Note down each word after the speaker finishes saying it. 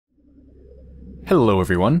Hello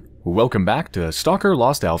everyone, welcome back to S.T.A.L.K.E.R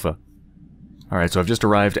Lost Alpha. Alright, so I've just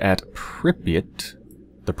arrived at Pripyat,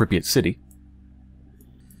 the Pripyat city.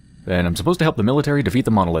 And I'm supposed to help the military defeat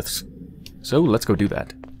the monoliths. So let's go do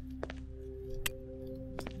that.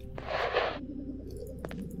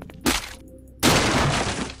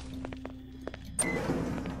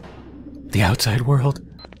 The outside world?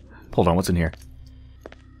 Hold on, what's in here?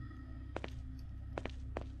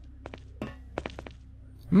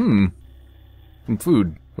 Some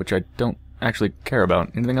food, which I don't actually care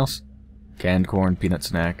about. Anything else? Canned corn, peanut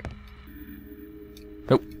snack.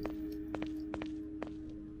 Nope.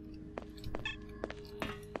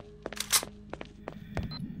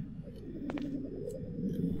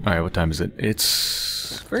 Alright, what time is it?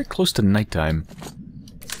 It's very close to nighttime.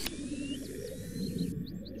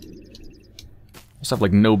 I also have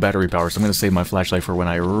like no battery power, so I'm gonna save my flashlight for when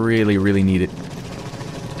I really need it.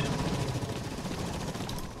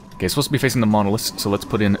 Okay, supposed to be facing the monoliths, so let's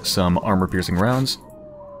put in some armor-piercing rounds.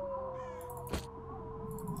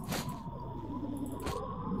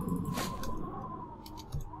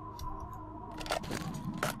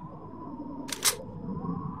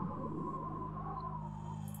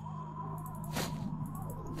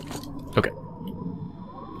 Okay.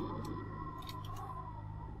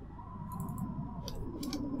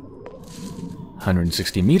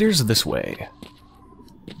 "160 meters this way."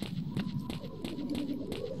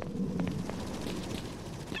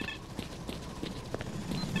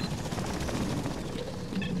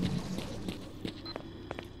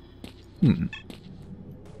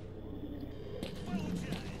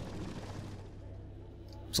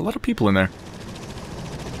 There's a lot of people in there.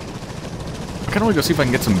 I kinda wanna go see if I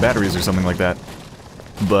can get some batteries or something like that.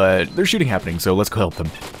 But there's shooting happening, so let's go help them.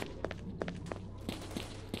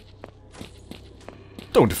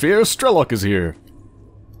 Don't fear, S.T.A.L.K.E.R is here!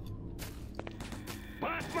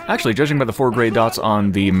 Actually, judging by the 4 gray dots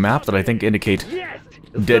on the map that I think indicate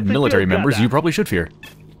dead military members, you probably should fear.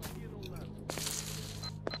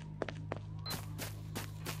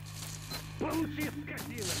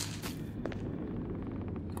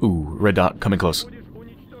 Ooh, red dot coming close.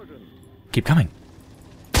 Keep coming.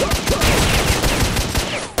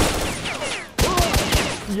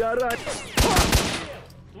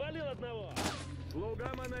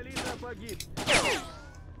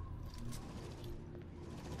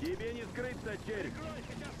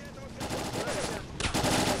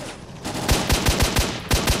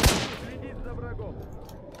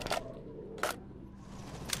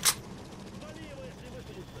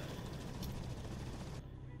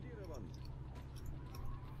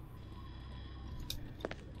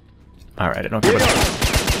 Alright, I don't care about...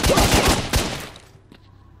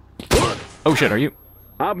 Oh shit, are you...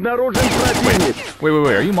 Wait,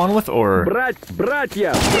 are you monolith or...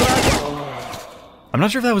 I'm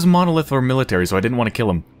not sure if that was monolith or military, so I didn't want to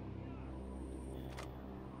kill him.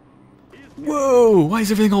 Whoa, why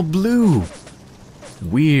is everything all blue?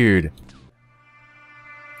 Weird.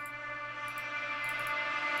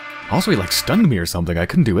 Also, he like stunned me or something. I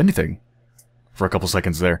couldn't do anything for a couple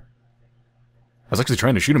seconds there. I was actually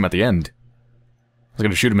trying to shoot him at the end. I was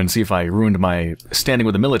going to shoot him and see if I ruined my standing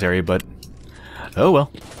with the military, but... oh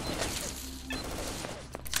well.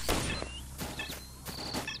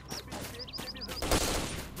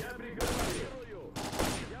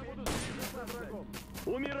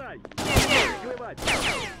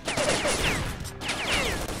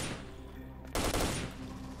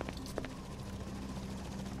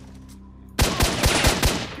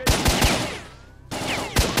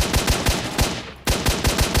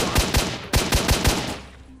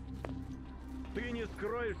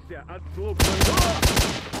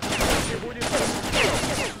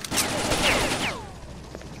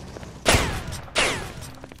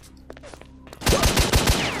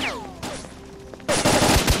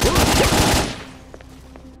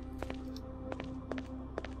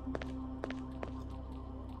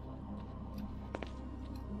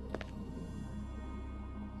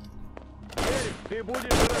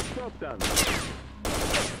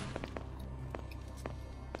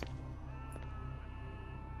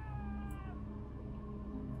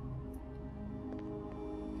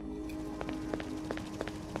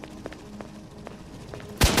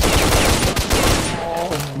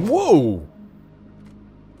 Whoa!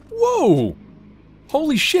 Whoa!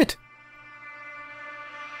 Holy shit!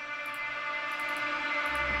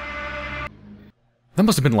 That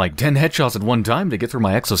must have been like 10 headshots at one time to get through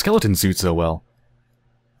my exoskeleton suit so well.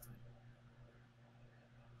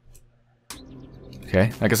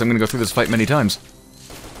 Okay, I guess I'm gonna go through this fight many times.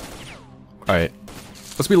 Alright.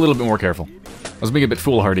 Let's be a little bit more careful. I was being a bit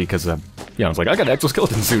foolhardy because, I was like, I got an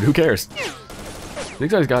exoskeleton suit, who cares?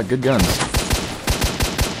 These guys got good guns.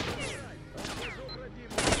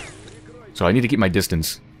 So I need to keep my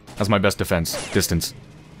distance. That's my best defense. Distance.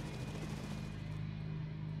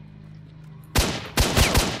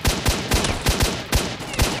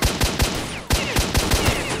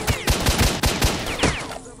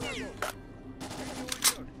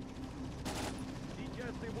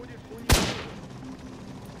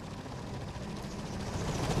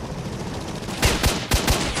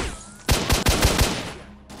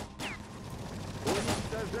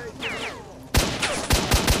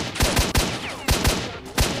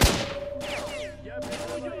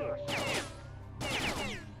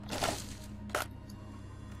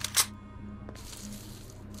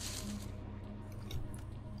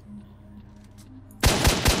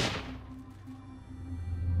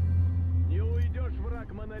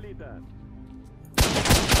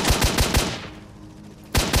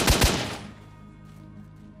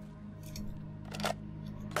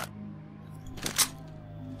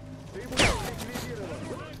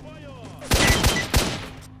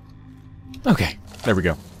 Okay, there we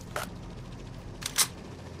go.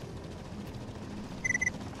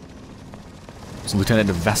 So Lieutenant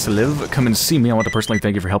Vasilev, come and see me. I want to personally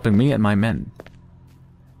thank you for helping me and my men.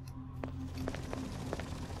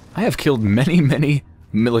 I have killed many, many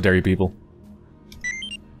military people.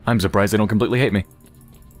 I'm surprised they don't completely hate me.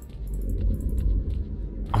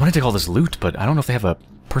 I want to take all this loot, but I don't know if they have a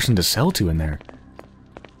person to sell to in there.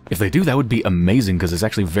 If they do, that would be amazing, because it's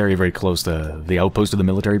actually very, very close to the outpost of the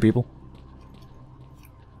military people.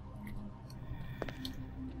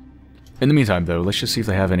 In the meantime, though, let's just see if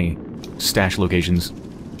they have any stash locations.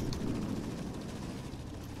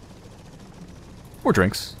 Or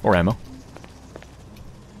drinks, or ammo.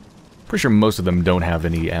 Pretty sure most of them don't have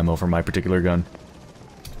any ammo for my particular gun.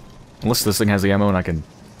 Unless this thing has the ammo and I can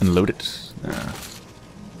unload it. Nah.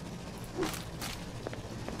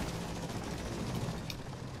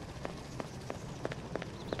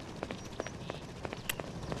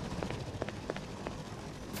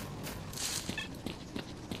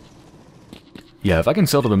 Yeah, if I can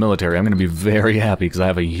sell to the military, I'm going to be very happy, because I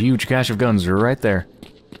have a huge cache of guns right there.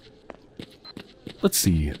 Let's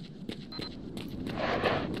see.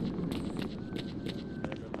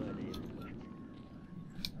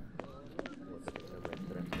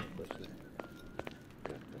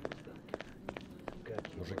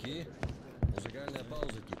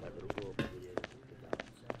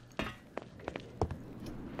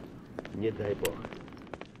 Не дай бог.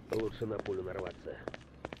 Лучше на пулю нарваться.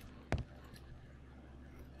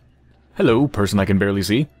 Hello, person I can barely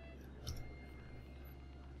see.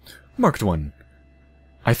 Marked one.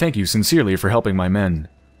 I thank you sincerely for helping my men.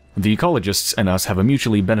 The ecologists and us have a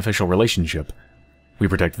mutually beneficial relationship. We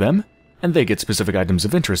protect them, and they get specific items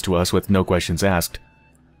of interest to us with no questions asked.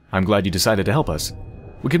 I'm glad you decided to help us.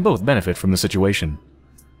 We can both benefit from the situation.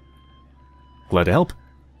 Glad to help.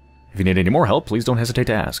 If you need any more help, please don't hesitate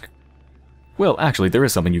to ask. Well, actually, there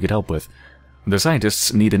is something you could help with. The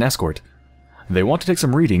scientists need an escort. They want to take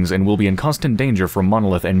some readings and will be in constant danger from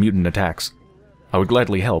monolith and mutant attacks. I would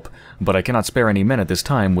gladly help, but I cannot spare any men at this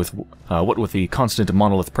time with what with the constant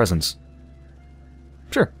monolith presence.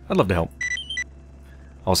 Sure, I'd love to help.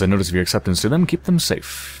 I'll send notice of your acceptance to them. Keep them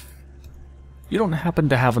safe. You don't happen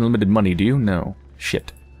to have unlimited money, do you? No.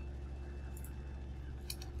 Shit.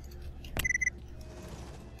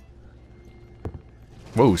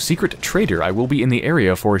 Whoa, secret trader. I will be in the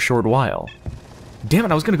area for a short while. Damn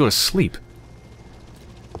it, I was gonna go to sleep.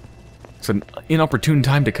 It's an inopportune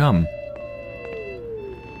time to come.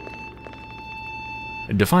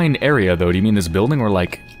 Define area, though. Do you mean this building or,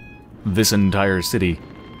 like, this entire city?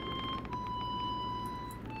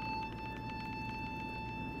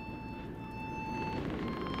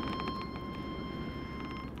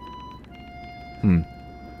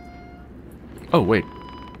 Oh, wait.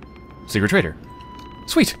 Secret trader.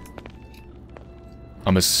 Sweet!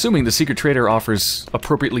 I'm assuming the secret trader offers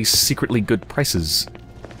appropriately secretly good prices.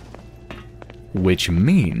 Which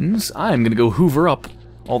means I'm gonna go hoover up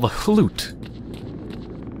all the loot.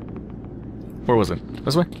 Where was it?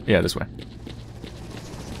 This way? Yeah, this way.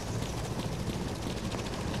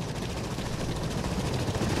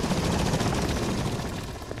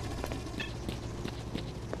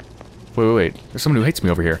 Wait. There's someone who hates me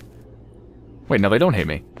over here. Wait, now they don't hate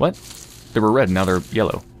me. What? They were red, now they're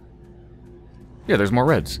yellow. Yeah, there's more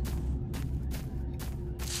reds.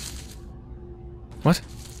 What?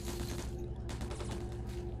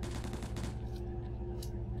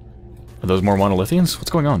 Are those more monolithians? What's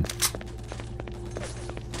going on?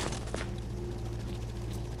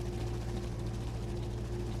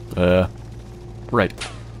 Right.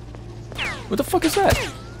 What the fuck is that?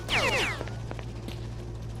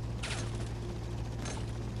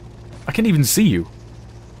 I can't even see you.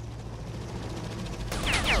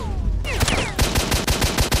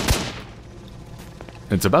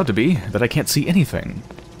 It's about to be that I can't see anything.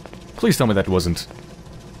 Please tell me that wasn't...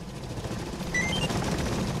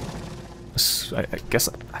 I guess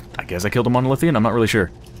I killed a monolithian? I'm not really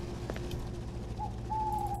sure.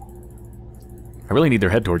 I really need their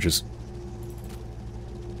head torches.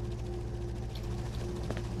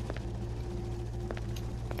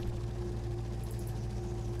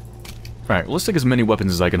 Alright, well, let's take as many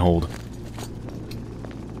weapons as I can hold.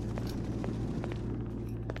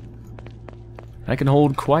 I can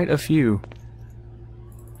hold quite a few.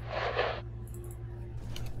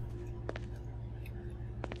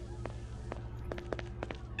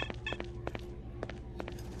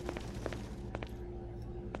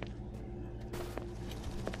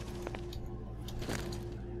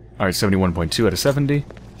 Alright, 71.2 out of 70.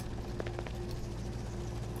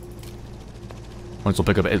 Once we'll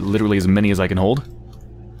pick up literally as many as I can hold.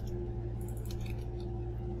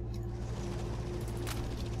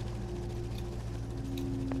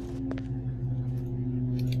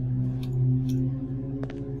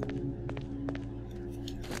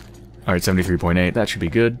 Alright, 73.8, that should be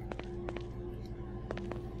good.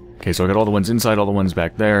 Okay, so I got all the ones inside, all the ones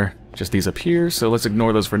back there. Just these up here, so let's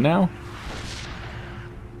ignore those for now.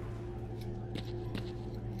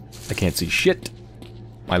 I can't see shit.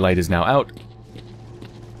 My light is now out.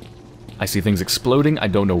 I see things exploding, I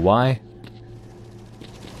don't know why.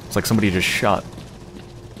 It's like somebody just shot.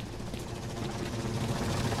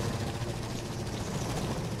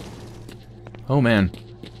 Oh man.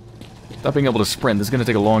 Not being able to sprint, this is gonna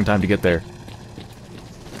take a long time to get there.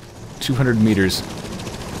 200 meters.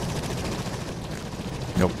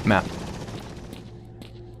 Nope, map.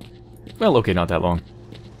 Well, okay, not that long.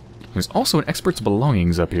 There's also an expert's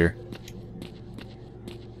belongings up here.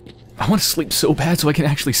 I want to sleep so bad so I can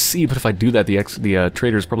actually see, but if I do that, the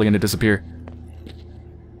trader's probably going to disappear.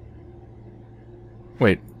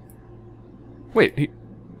 Wait. Wait,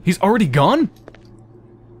 he's already gone?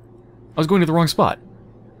 I was going to the wrong spot.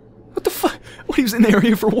 What the fuck? What, he was in the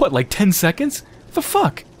area for what, like 10 seconds? What the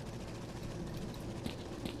fuck?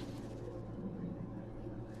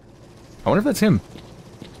 I wonder if that's him.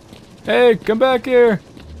 Hey, come back here!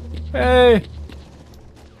 Hey!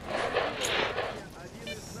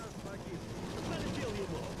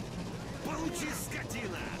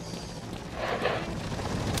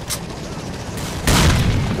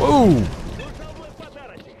 Whoa!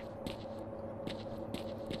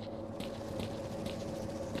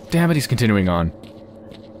 Damn it, he's continuing on.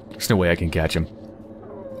 There's no way I can catch him.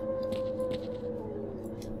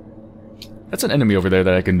 That's an enemy over there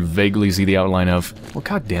that I can vaguely see the outline of. Well,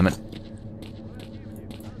 god damn it.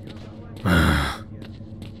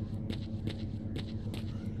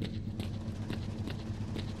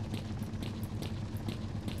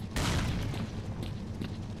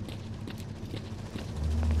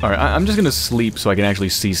 Alright, I'm just gonna sleep so I can actually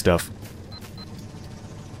see stuff.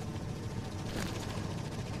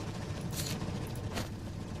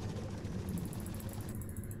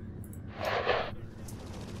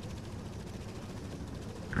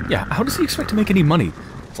 Yeah, how does he expect to make any money?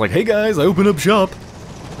 It's like, hey guys, I open up shop.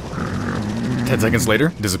 10 seconds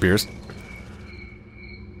later, disappears.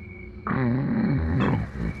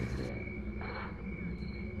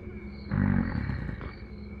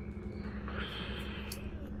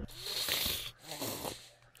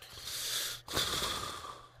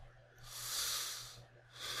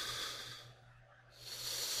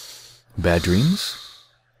 Bad dreams?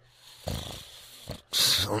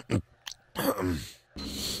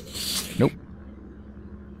 Nope.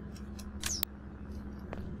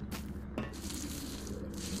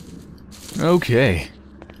 Okay.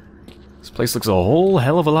 This place looks a whole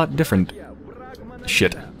hell of a lot different.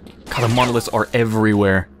 Shit. God, the monoliths are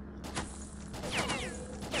everywhere.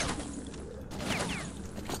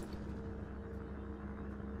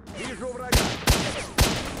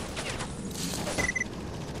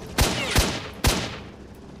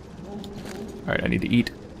 Alright, I need to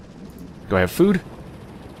eat. Do I have food?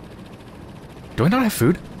 Do I not have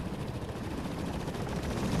food?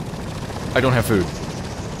 I don't have food.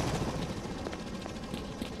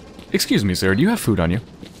 Excuse me, sir, do you have food on you?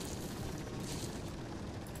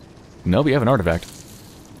 No, but you have an artifact.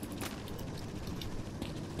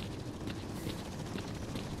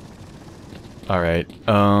 Alright,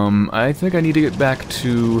 I think I need to get back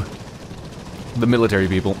to the military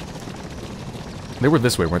people. They were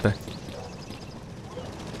this way, weren't they?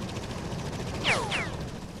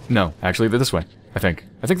 No, actually, they're this way, I think.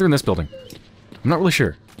 I think they're in this building. I'm not really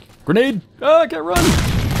sure. Grenade! Ah, I can't run!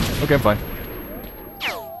 Okay, I'm fine.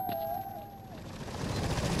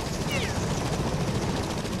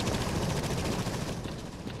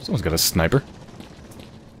 Someone's got a sniper.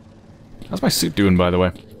 How's my suit doing, by the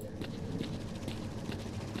way?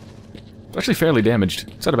 It's actually fairly damaged.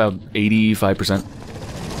 It's at about 85%.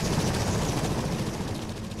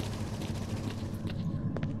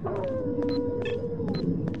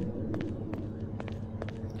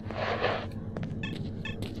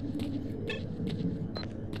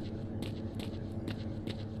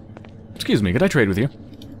 Excuse me, could I trade with you?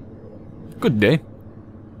 Good day.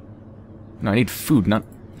 No, I need food, not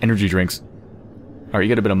energy drinks. Alright, you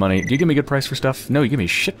get a bit of money. Do you give me a good price for stuff? No, you give me a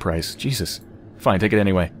shit price. Jesus. Fine, take it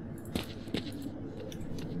anyway.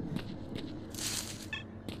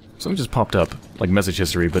 Something just popped up, like message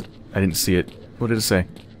history, but I didn't see it. What did it say?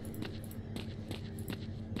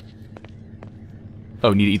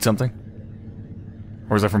 Oh, need to eat something?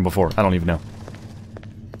 Or is that from before? I don't even know.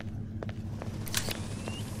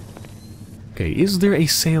 Okay, is there a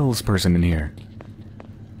salesperson in here?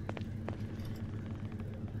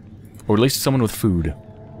 Or at least someone with food.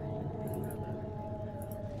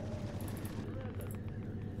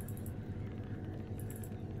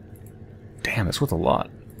 Damn, that's worth a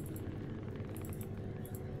lot.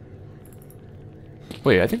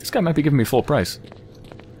 Wait, I think this guy might be giving me full price.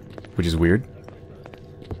 Which is weird.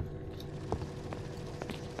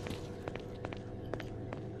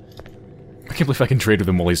 I can't believe I can trade with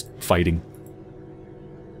him while he's fighting.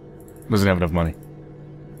 Doesn't have enough money.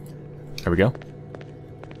 There we go.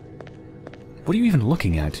 What are you even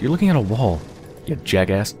looking at? You're looking at a wall. You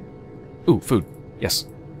jackass. Ooh, food. Yes.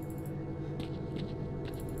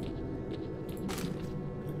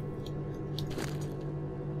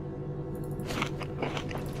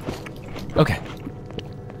 Okay.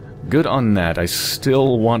 Good on that. I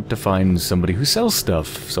still want to find somebody who sells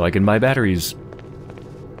stuff so I can buy batteries.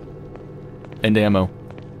 And ammo.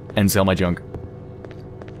 And sell my junk.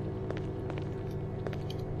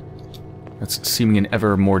 That's seeming an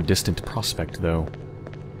ever more distant prospect, though.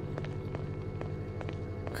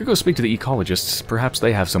 Could go speak to the ecologists. Perhaps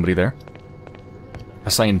they have somebody there. A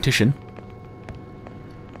scientician.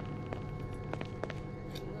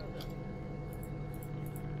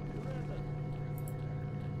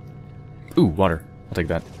 Ooh, water. I'll take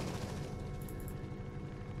that.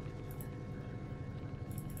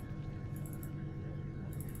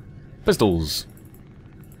 Pistols.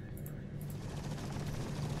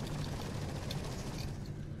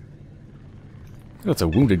 That's a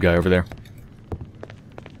wounded guy over there.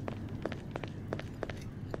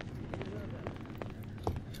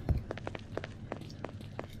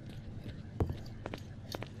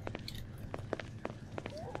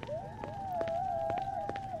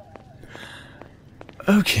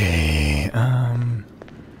 Okay,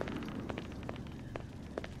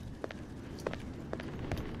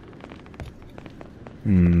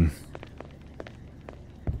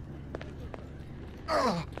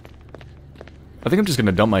 I think I'm just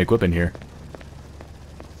gonna dump my equipment here.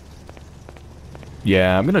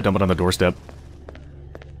 Yeah, I'm gonna dump it on the doorstep.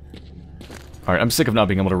 Alright, I'm sick of not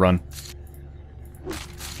being able to run.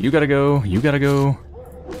 You gotta go, you gotta go.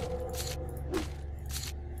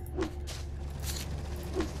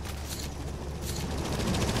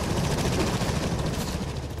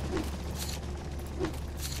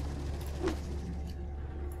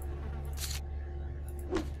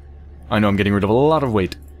 I know I'm getting rid of a lot of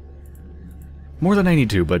weight. More than I need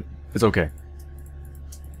to, but it's okay.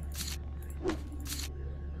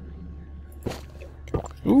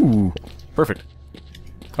 Ooh, perfect.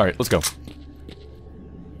 Alright, let's go.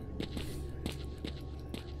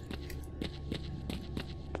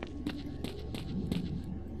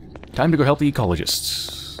 Time to go help the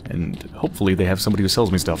ecologists. And hopefully they have somebody who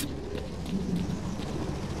sells me stuff.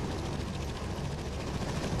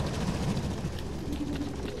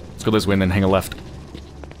 Let's go this way and then hang a left.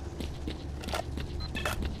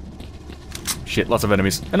 Shit, lots of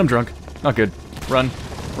enemies. And I'm drunk. Not good. Run.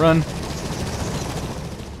 Run.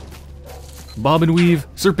 Bob and weave.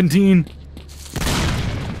 Serpentine.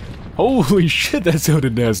 Holy shit, that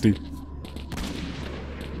sounded nasty.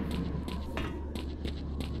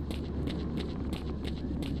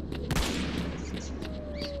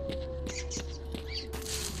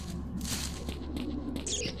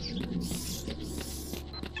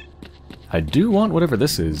 I do want whatever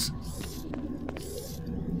this is.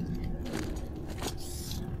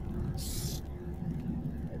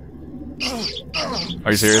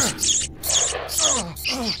 Are you serious?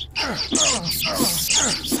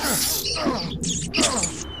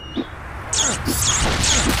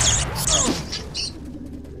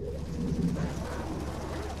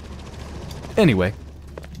 Anyway,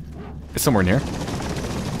 it's somewhere in here.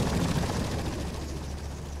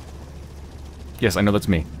 Yes, I know that's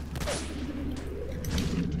me.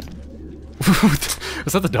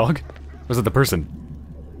 Was that the dog? Was it the person?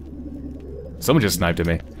 Someone just sniped at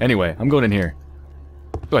me. Anyway, I'm going in here.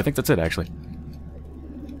 Oh, I think that's it, actually.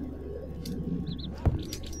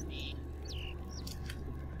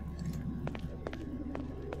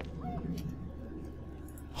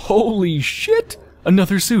 Holy shit!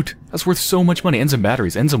 Another suit! That's worth so much money. And some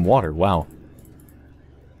batteries, and some water. Wow.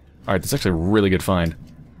 Alright, that's actually a really good find.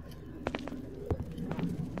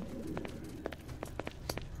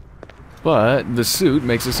 But the suit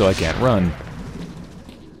makes it so I can't run.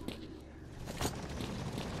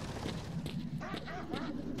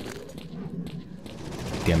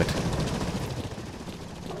 Damn it.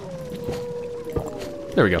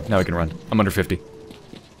 There we go. Now I can run. I'm under 50.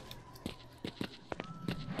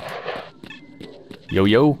 Yo,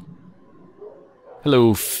 yo.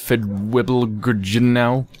 Hello, Fedwibble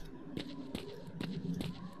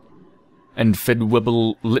and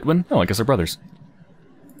Fedwibble Litwin? Oh, I guess they're brothers.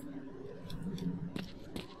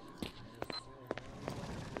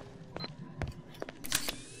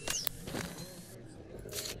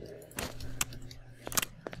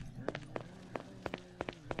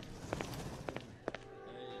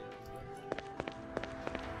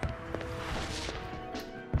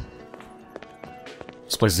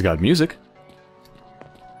 This place has got music.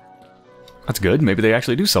 That's good. Maybe they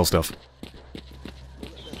actually do sell stuff.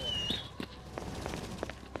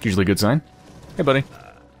 Usually a good sign. Hey, buddy.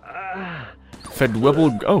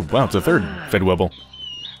 Fedwibble. Oh, wow, it's a third Fedwibble.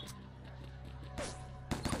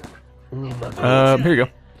 Here you go.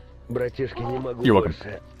 You're welcome.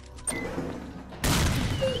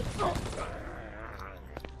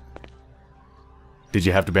 Did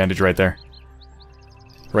you have to bandage right there?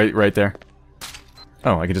 Right there?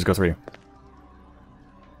 Oh, I can just go through you.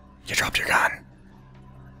 You dropped your gun.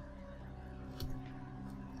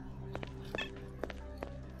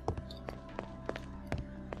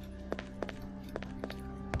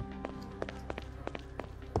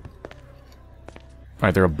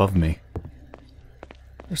 Alright, they're above me.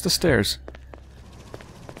 There's the stairs.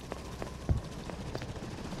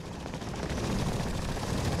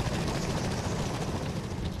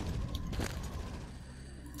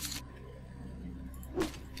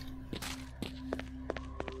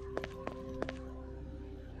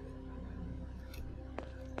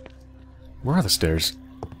 Where are the stairs?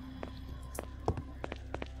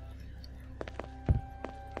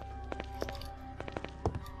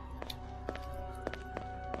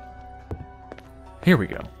 Here we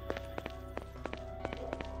go.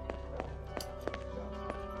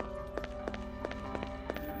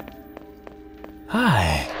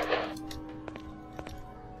 Hi.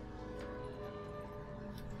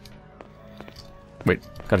 Wait,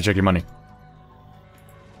 gotta check your money.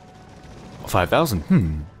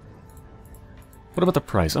 5,000. What about the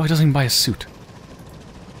price? Oh, he doesn't even buy a suit.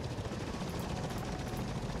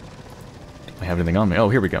 Do I have anything on me? Oh,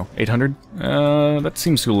 here we go. 800? That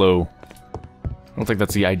seems too low. I don't think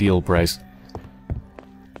that's the ideal price.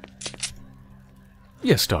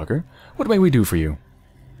 Yes, Stalker. What may we do for you?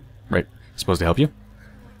 Right. Supposed to help you?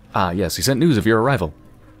 Ah, yes, he sent news of your arrival.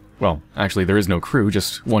 Well, actually, there is no crew,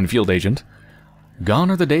 just one field agent.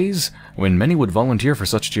 Gone are the days when many would volunteer for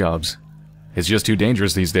such jobs. It's just too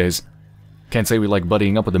dangerous these days. Can't say we like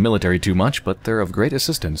buddying up with the military too much, but they're of great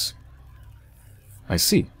assistance. I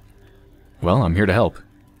see. Well, I'm here to help.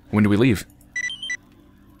 When do we leave?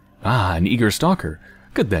 Ah, an eager stalker.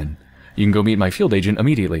 Good then. You can go meet my field agent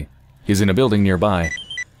immediately. He's in a building nearby.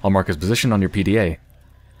 I'll mark his position on your PDA.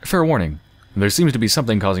 Fair warning. There seems to be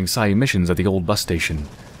something causing psi emissions at the old bus station.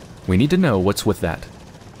 We need to know what's with that.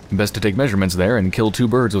 Best to take measurements there and kill two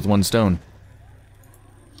birds with one stone.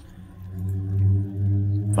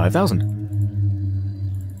 5,000.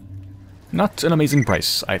 Not an amazing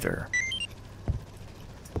price, either.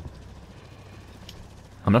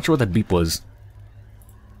 I'm not sure what that beep was.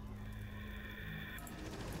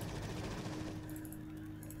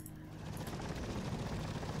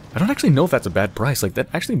 I don't actually know if that's a bad price. Like, that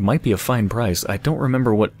actually might be a fine price. I don't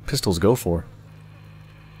remember what pistols go for.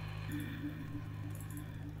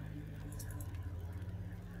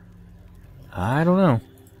 I don't know.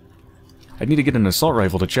 I'd need to get an assault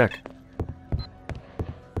rifle to check.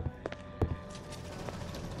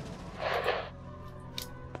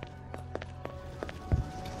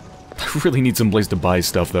 I really need some place to buy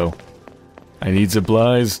stuff, though. I need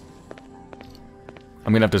supplies.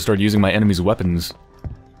 I'm gonna have to start using my enemy's weapons.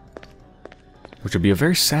 Which would be a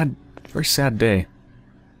very sad day.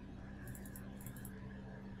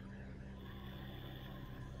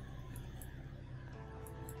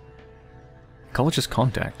 College's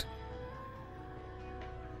contact.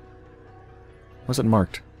 Why is that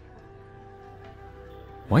marked?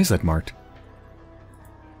 Why is that marked?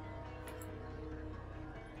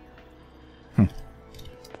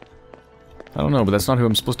 I don't know, but that's not who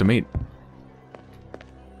I'm supposed to meet.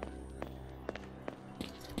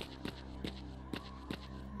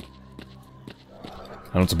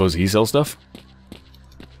 I don't suppose he sells stuff?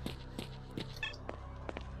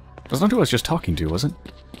 That's not who I was just talking to, was it?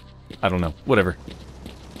 I don't know. Whatever.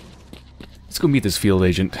 Let's go meet this field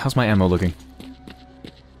agent. How's my ammo looking?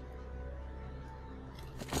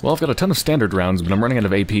 Well, I've got a ton of standard rounds, but I'm running out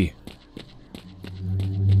of AP.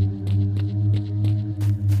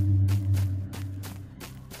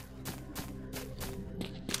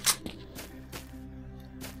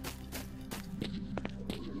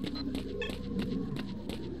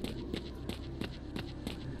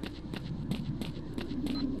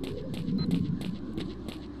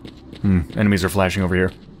 Enemies are flashing over here.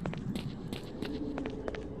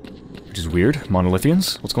 Which is weird.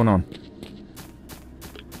 Monolithians? What's going on?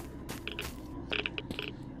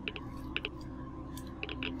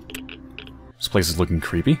 This place is looking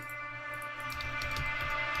creepy.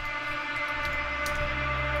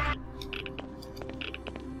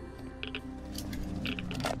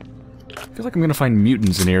 I feel like I'm gonna find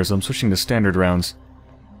mutants in here, so I'm switching to standard rounds.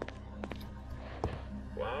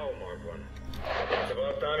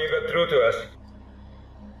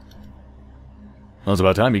 Well, it's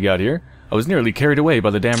about time you got here. I was nearly carried away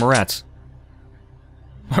by the damn rats.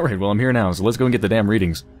 Alright, well I'm here now, so let's go and get the damn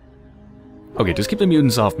readings. Okay, just keep the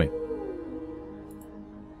mutants off me.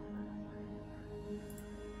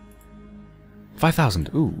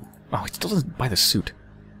 5,000, ooh. Oh, he still doesn't buy the suit.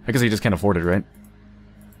 I guess he just can't afford it, right?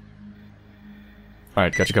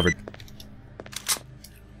 Alright, got you covered.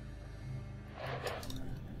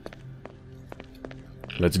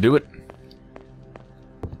 Let's do it.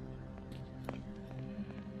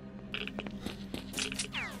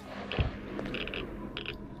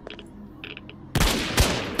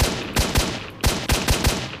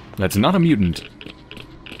 That's not a mutant.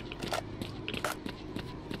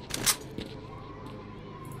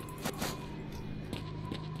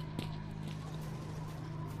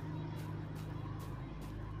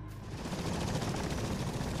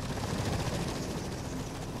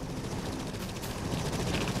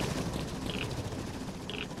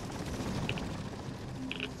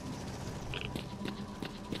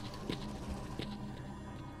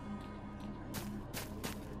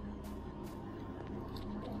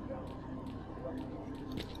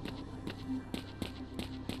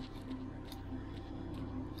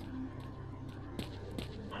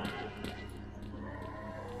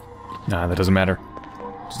 Nah, that doesn't matter.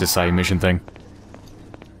 Just a side mission thing.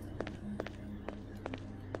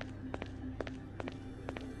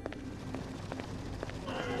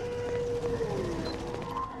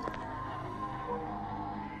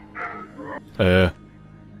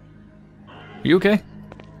 You okay?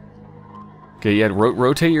 Okay, yeah,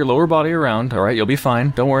 rotate your lower body around. Alright, you'll be fine.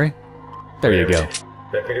 Don't worry. There you go.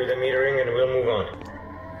 Let me do the metering and we'll move on.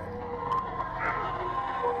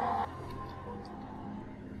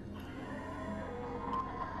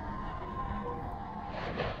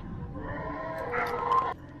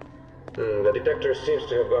 The detector seems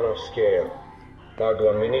to have gone off scale. Logged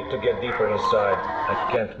one, we need to get deeper inside.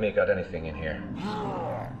 I can't make out anything in here.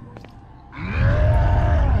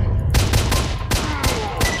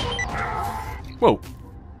 Whoa.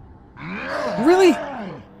 Really?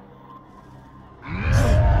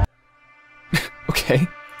 Okay.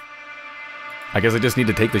 I guess I just need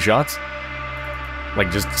to take the shots?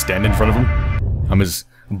 Like, just stand in front of him? I'm his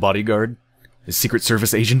bodyguard? His Secret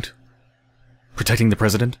Service agent? Protecting the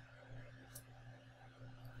president?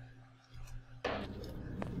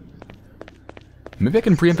 Maybe I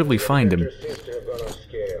can preemptively find him. Seems to have gone off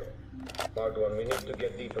scale. Logged one, we need to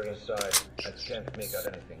get deeper inside. I can't make out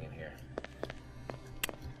anything in here.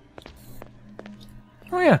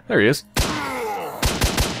 Oh yeah, there he is.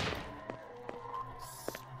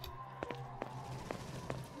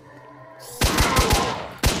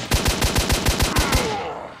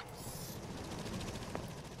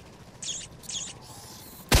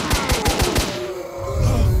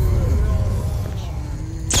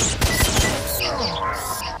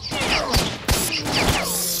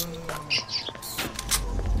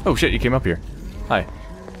 Oh shit, you came up here. Hi.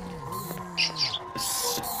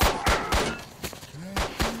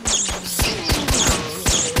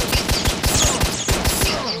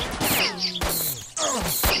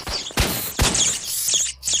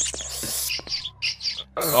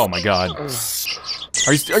 Oh my god.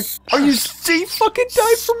 Are you he fucking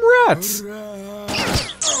died from rats?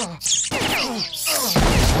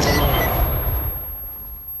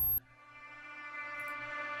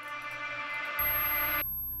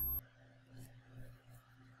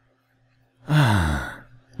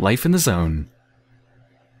 Life in the zone.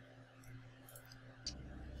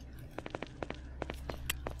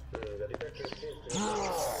 The detector seems to have...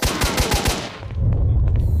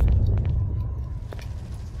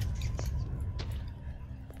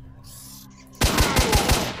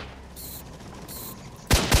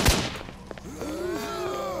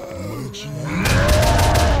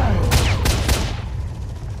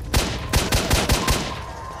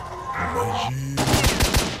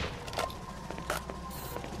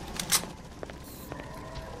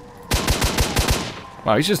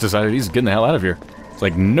 Wow, he's just decided he's getting the hell out of here. It's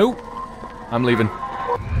like, nope, I'm leaving.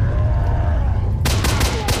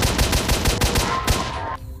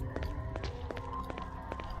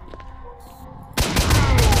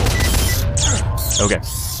 Okay.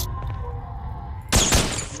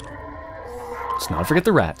 Let's not forget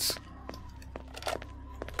the rats.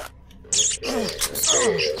 Scale,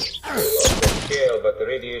 but the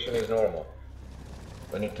radiation is normal.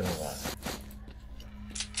 We need to move on.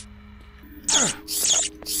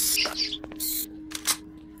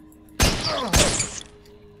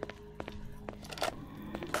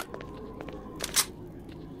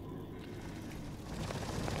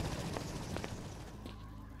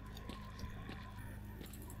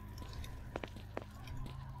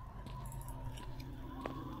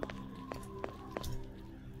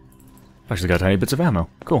 Actually got tiny bits of ammo.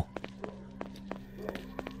 Cool.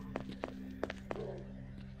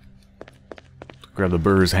 Grab the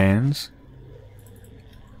burr's hands.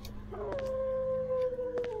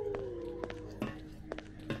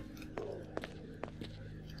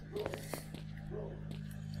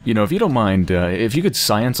 You know, if you don't mind, if you could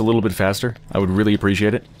science a little bit faster, I would really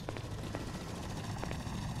appreciate it.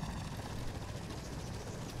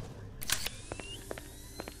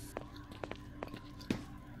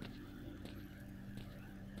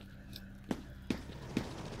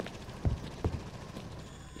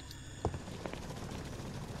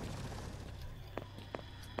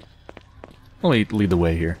 I'll lead the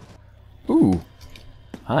way here. Ooh.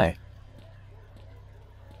 Hi.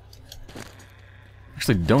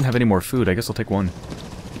 Actually, don't have any more food. I guess I'll take one.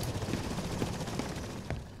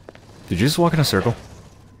 Did you just walk in a circle?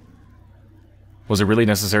 Was it really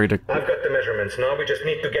necessary to... I've got the measurements. Now we just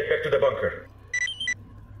need to get back to the bunker.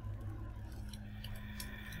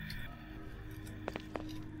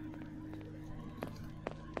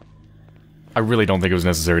 I really don't think it was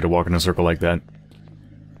necessary to walk in a circle like that.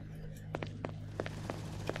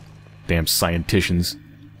 Damn scienticians.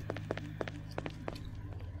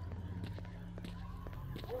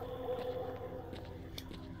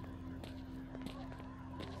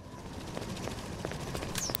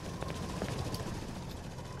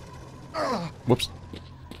 Whoops.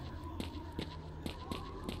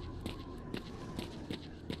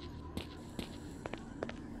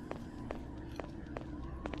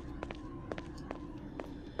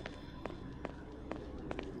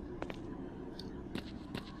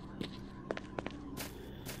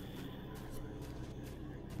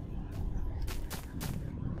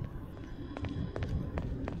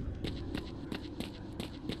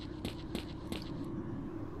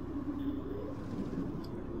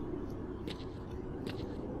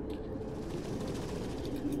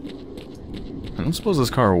 I don't suppose this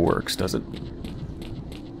car works, does it?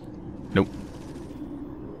 Nope.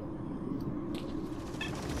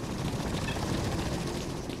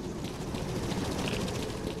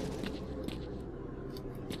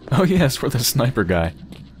 Oh yes, we're the sniper guy.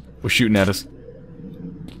 Was shooting at us.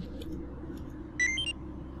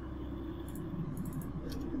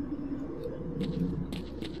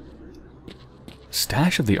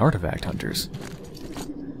 Stash of the artifact hunters.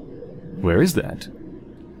 Where is that?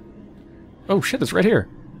 Oh shit, it's right here.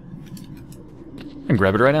 I can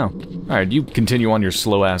grab it right now. Alright, you continue on your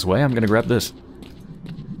slow-ass way. I'm gonna grab this.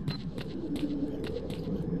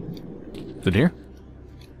 Is it here?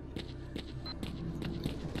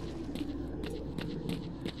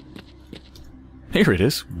 Here it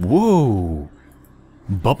is. Whoa!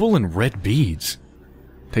 Bubble and red beads.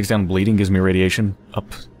 Takes down bleeding, gives me radiation.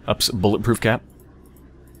 Ups bulletproof cap.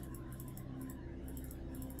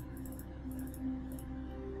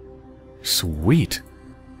 Sweet.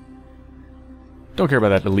 Don't care about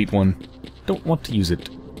that elite one. Don't want to use it.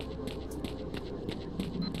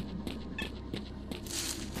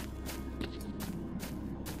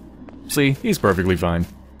 See, he's perfectly fine.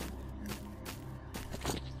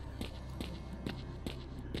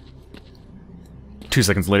 Two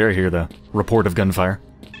seconds later, I hear the report of gunfire.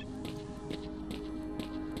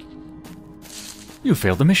 You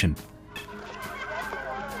failed the mission.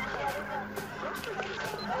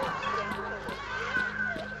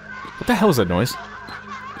 What the hell is that noise?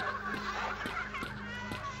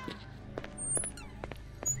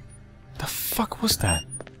 The fuck was that?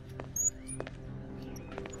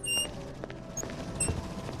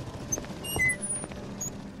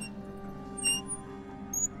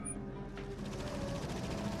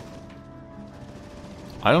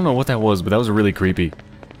 I don't know what that was, but that was really creepy.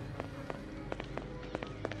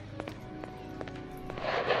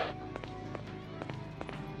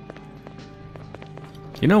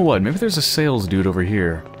 You know what? Maybe there's a sales dude over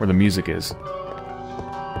here, where the music is.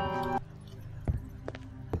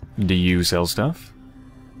 Do you sell stuff?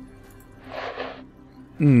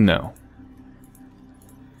 No.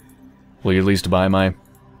 Will you at least buy my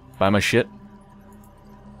shit?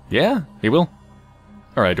 Yeah, he will.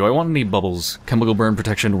 Alright, do I want any bubbles? Chemical burn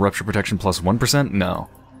protection, rupture protection plus 1%? No.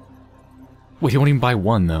 Wait, he won't even buy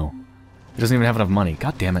one, though. He doesn't even have enough money.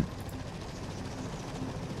 God damn it.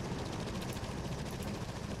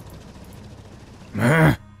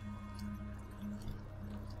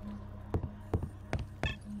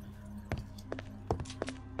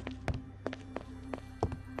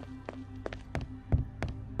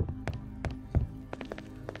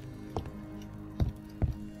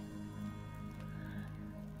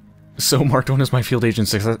 So, Mark Twain is my field agent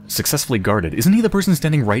successfully guarded. Isn't he the person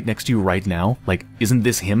standing right next to you right now? Like, isn't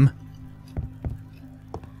this him?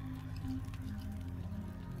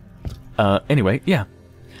 Anyway, yeah.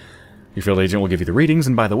 Your field agent will give you the readings,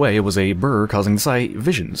 and by the way, it was a burr causing the psi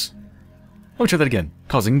visions. Let me try that again.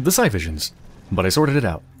 Causing the psi visions. But I sorted it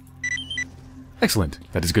out. Excellent.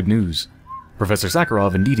 That is good news. Professor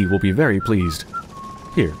Sakharov and Didi will be very pleased.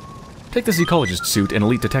 Here. Take this ecologist suit and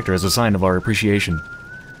elite detector as a sign of our appreciation.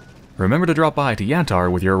 Remember to drop by to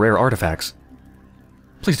Yantar with your rare artifacts.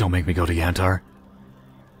 Please don't make me go to Yantar.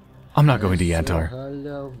 I'm not going to Yantar.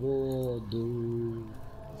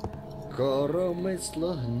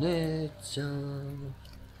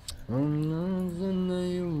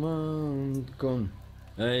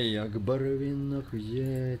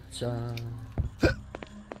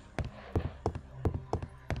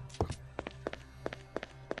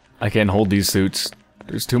 I can't hold these suits.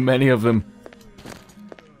 There's too many of them.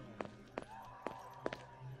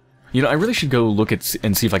 You know, I really should go look at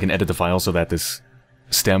and see if I can edit the file so that this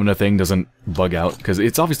stamina thing doesn't bug out, because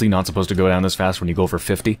it's obviously not supposed to go down this fast when you go for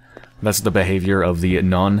 50. That's the behavior of the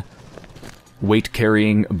non-weight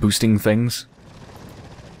carrying boosting things.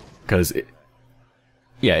 Because,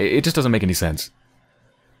 yeah, it just doesn't make any sense.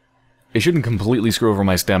 It shouldn't completely screw over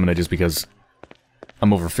my stamina just because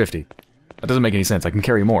I'm over 50. That doesn't make any sense. I can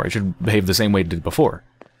carry more. It should behave the same way it did before.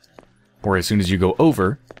 Or as soon as you go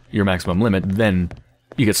over your maximum limit, then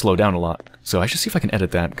you get slowed down a lot. So I should see if I can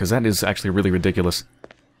edit that, because that is actually really ridiculous.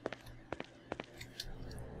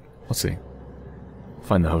 Let's see.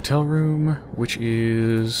 Find the hotel room, which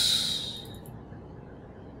is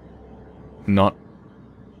not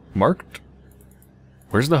marked?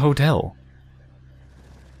 Where's the hotel?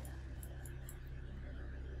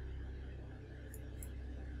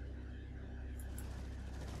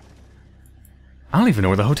 I don't even know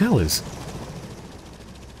where the hotel is.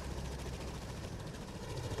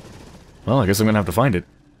 Well, I guess I'm gonna have to find it.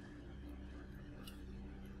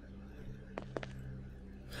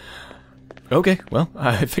 Okay, well,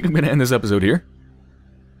 I think I'm gonna end this episode here.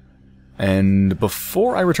 And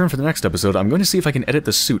before I return for the next episode, I'm going to see if I can edit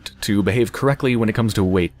the suit to behave correctly when it comes to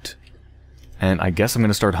weight. And I guess I'm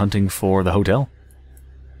gonna start hunting for the hotel.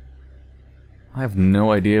 I have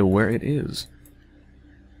no idea where it is.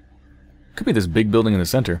 Could be this big building in the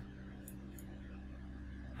center.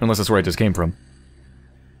 Unless that's where I just came from.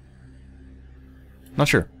 Not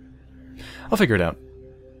sure. I'll figure it out.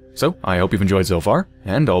 So, I hope you've enjoyed so far,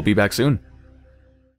 and I'll be back soon.